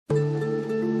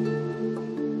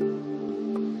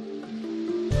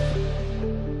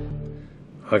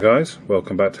Hi guys,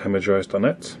 welcome back to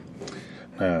hemorrhoids.net.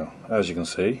 Now, as you can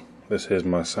see, this is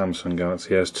my Samsung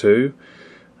Galaxy S II,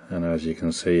 and as you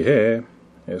can see here,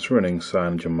 it's running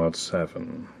CyanogenMod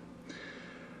 7.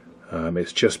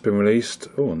 It's just been released.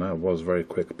 Oh, no, it was very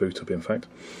quick boot up in fact.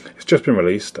 It's just been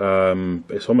released.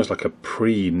 It's almost like a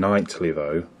pre-nightly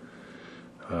though,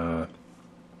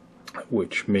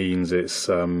 which means it's,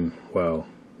 well,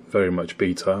 very much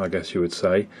beta, I guess you would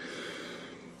say.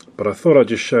 But I thought I'd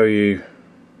just show you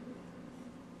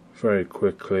very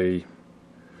quickly,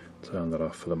 turn that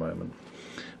off for the moment,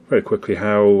 very quickly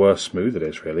how smooth it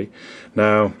is really.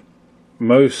 Now,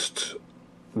 most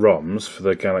ROMs for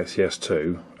the Galaxy S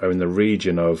II are in the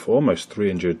region of almost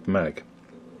 300 meg.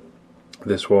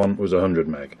 This one was 100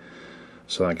 meg,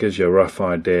 so that gives you a rough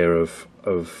idea of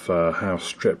how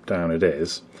stripped down it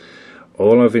is.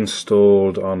 All I've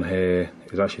installed on here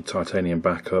is actually titanium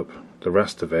backup. The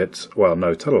rest of it, well,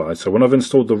 no, tell a lie. So when I've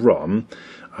installed the ROM,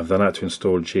 I've then had to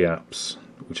install GApps,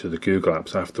 which are the Google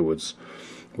apps afterwards,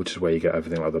 which is where you get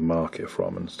everything like the market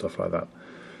from and stuff like that.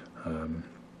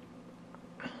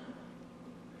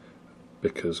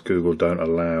 Because Google don't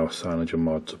allow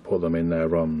CyanogenMod to put them in their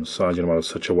ROMs. CyanogenMod is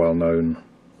such a well-known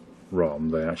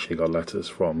ROM, they actually got letters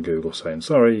from Google saying,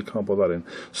 sorry, you can't put that in.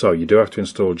 So you do have to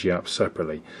install GApps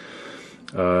separately.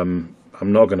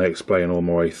 I'm not going to explain all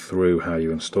my way through how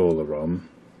you install the ROM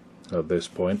at this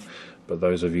point, but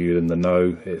those of you in the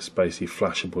know, it's basically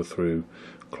flashable through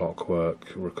Clockwork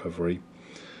Recovery,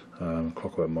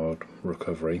 Clockwork Mod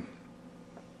Recovery.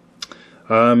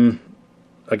 Again,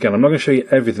 I'm not going to show you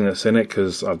everything that's in it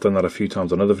because I've done that a few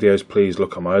times on other videos. Please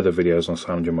look at my other videos on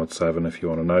CyanogenMod 7 if you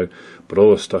want to know, but all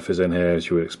the stuff is in here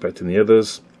as you would expect in the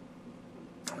others.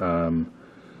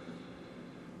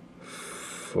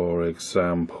 For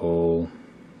example,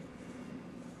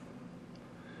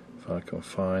 if I can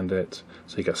find it,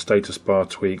 so you get status bar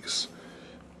tweaks,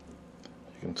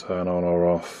 you can turn on or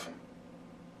off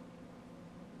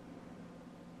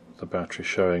the battery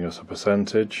showing us a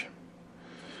percentage,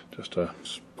 just a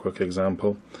quick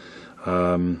example.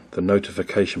 The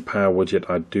notification power widget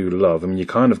I do love. I mean, you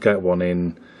kind of get one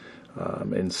in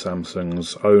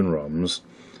Samsung's own ROMs.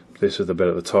 This is the bit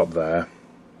at the top there.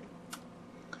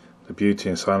 The beauty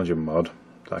in CyanogenMod,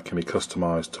 that can be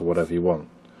customized to whatever you want.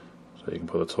 So you can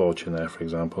put a torch in there, for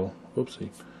example. Oopsie.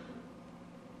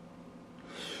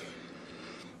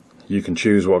 You can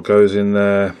choose what goes in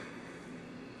there.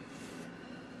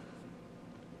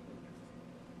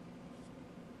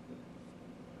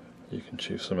 You can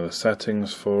choose some of the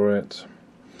settings for it.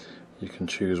 You can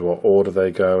choose what order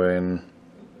they go in.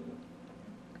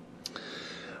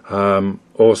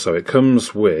 Also, it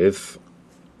comes with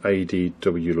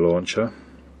ADW launcher,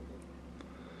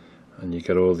 and you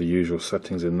get all the usual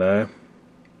settings in there,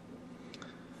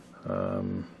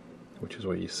 which is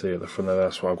what you see at the front there.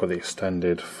 That's why I've got the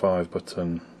extended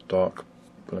 5-button dock.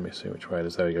 But let me see which way it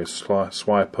is. There you go.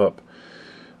 Swipe up,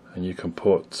 and you can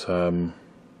put well,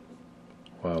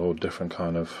 all different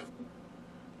kind of.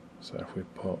 So if we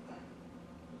put,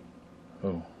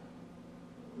 oh,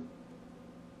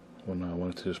 well, no, I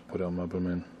wanted to just put it on my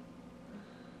blooming.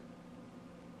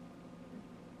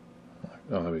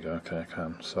 Oh, there we go. Okay, I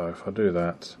can. So if I do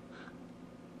that,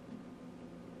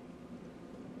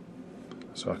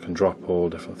 so I can drop all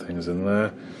different things in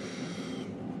there.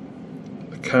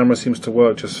 The camera seems to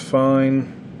work just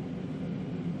fine.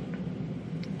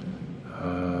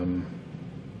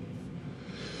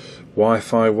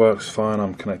 Wi-Fi works fine.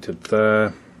 I'm connected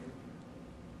there.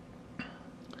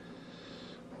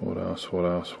 What else? What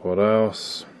else? What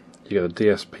else? You get a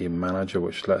DSP manager,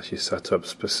 which lets you set up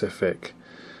specific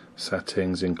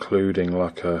settings, including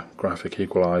like a graphic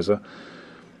equalizer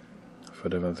for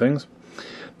different things.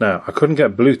 Now, I couldn't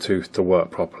get Bluetooth to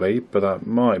work properly, but that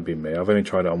might be me. I've only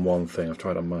tried it on one thing. I've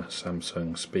tried it on my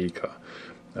Samsung speaker,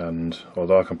 and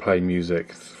although I can play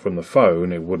music from the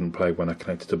phone, it wouldn't play when I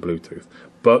connected to Bluetooth.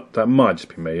 But that might just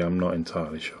be me. I'm not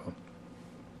entirely sure.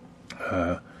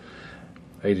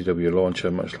 ADW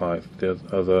launcher, much like the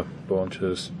other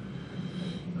launchers.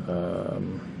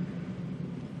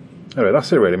 Anyway,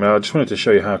 that's it really. I mean, I just wanted to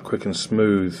show you how quick and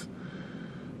smooth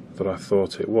that I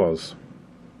thought it was.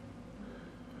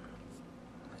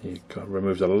 You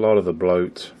removed a lot of the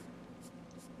bloat.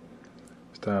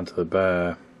 It's down to the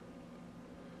bare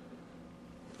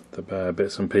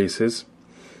bits and pieces.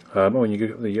 Oh, and you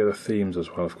get the themes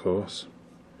as well, of course.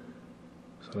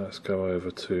 So let's go over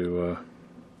to.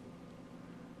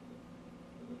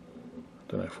 I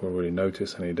don't know if we'll really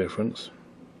notice any difference.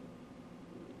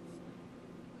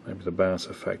 Maybe the bounce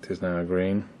effect is now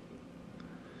green.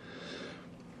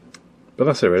 But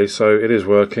that's it really. So it is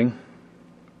working.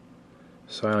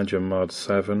 CyanogenMod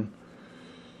 7.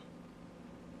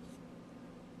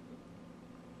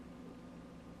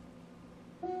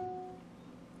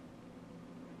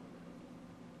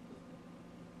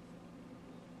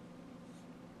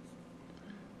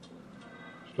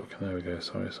 look. There we go.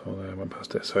 Sorry, it's all there. I went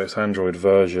past it. So it's Android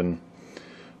version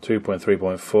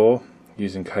 2.3.4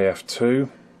 using KF2.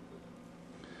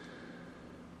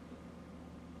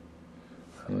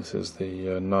 And this is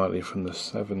the nightly from the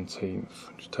 17th,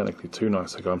 which is technically 2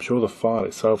 nights ago. I'm sure the file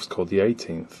itself is called the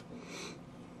 18th.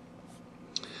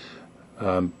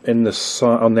 On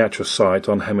the actual site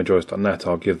on hemajoys.net,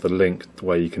 I'll give the link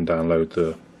where you can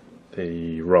download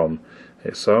the ROM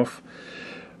itself.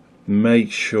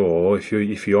 Make sure if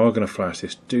you are going to flash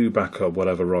this, do back up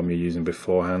whatever ROM you're using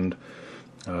beforehand.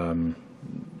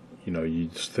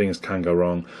 Things can go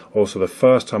wrong. Also, the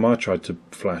first time I tried to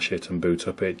flash it and boot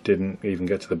up, it didn't even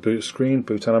get to the boot screen,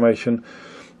 boot animation.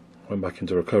 Went back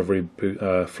into recovery,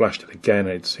 flashed it again,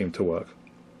 and it seemed to work.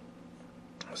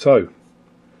 So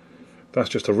that's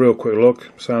just a real quick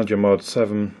look. CyanogenMod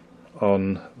 7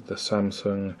 on the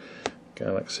Samsung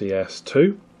Galaxy S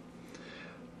II.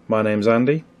 My name's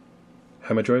Andy,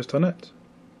 hemajoys.net.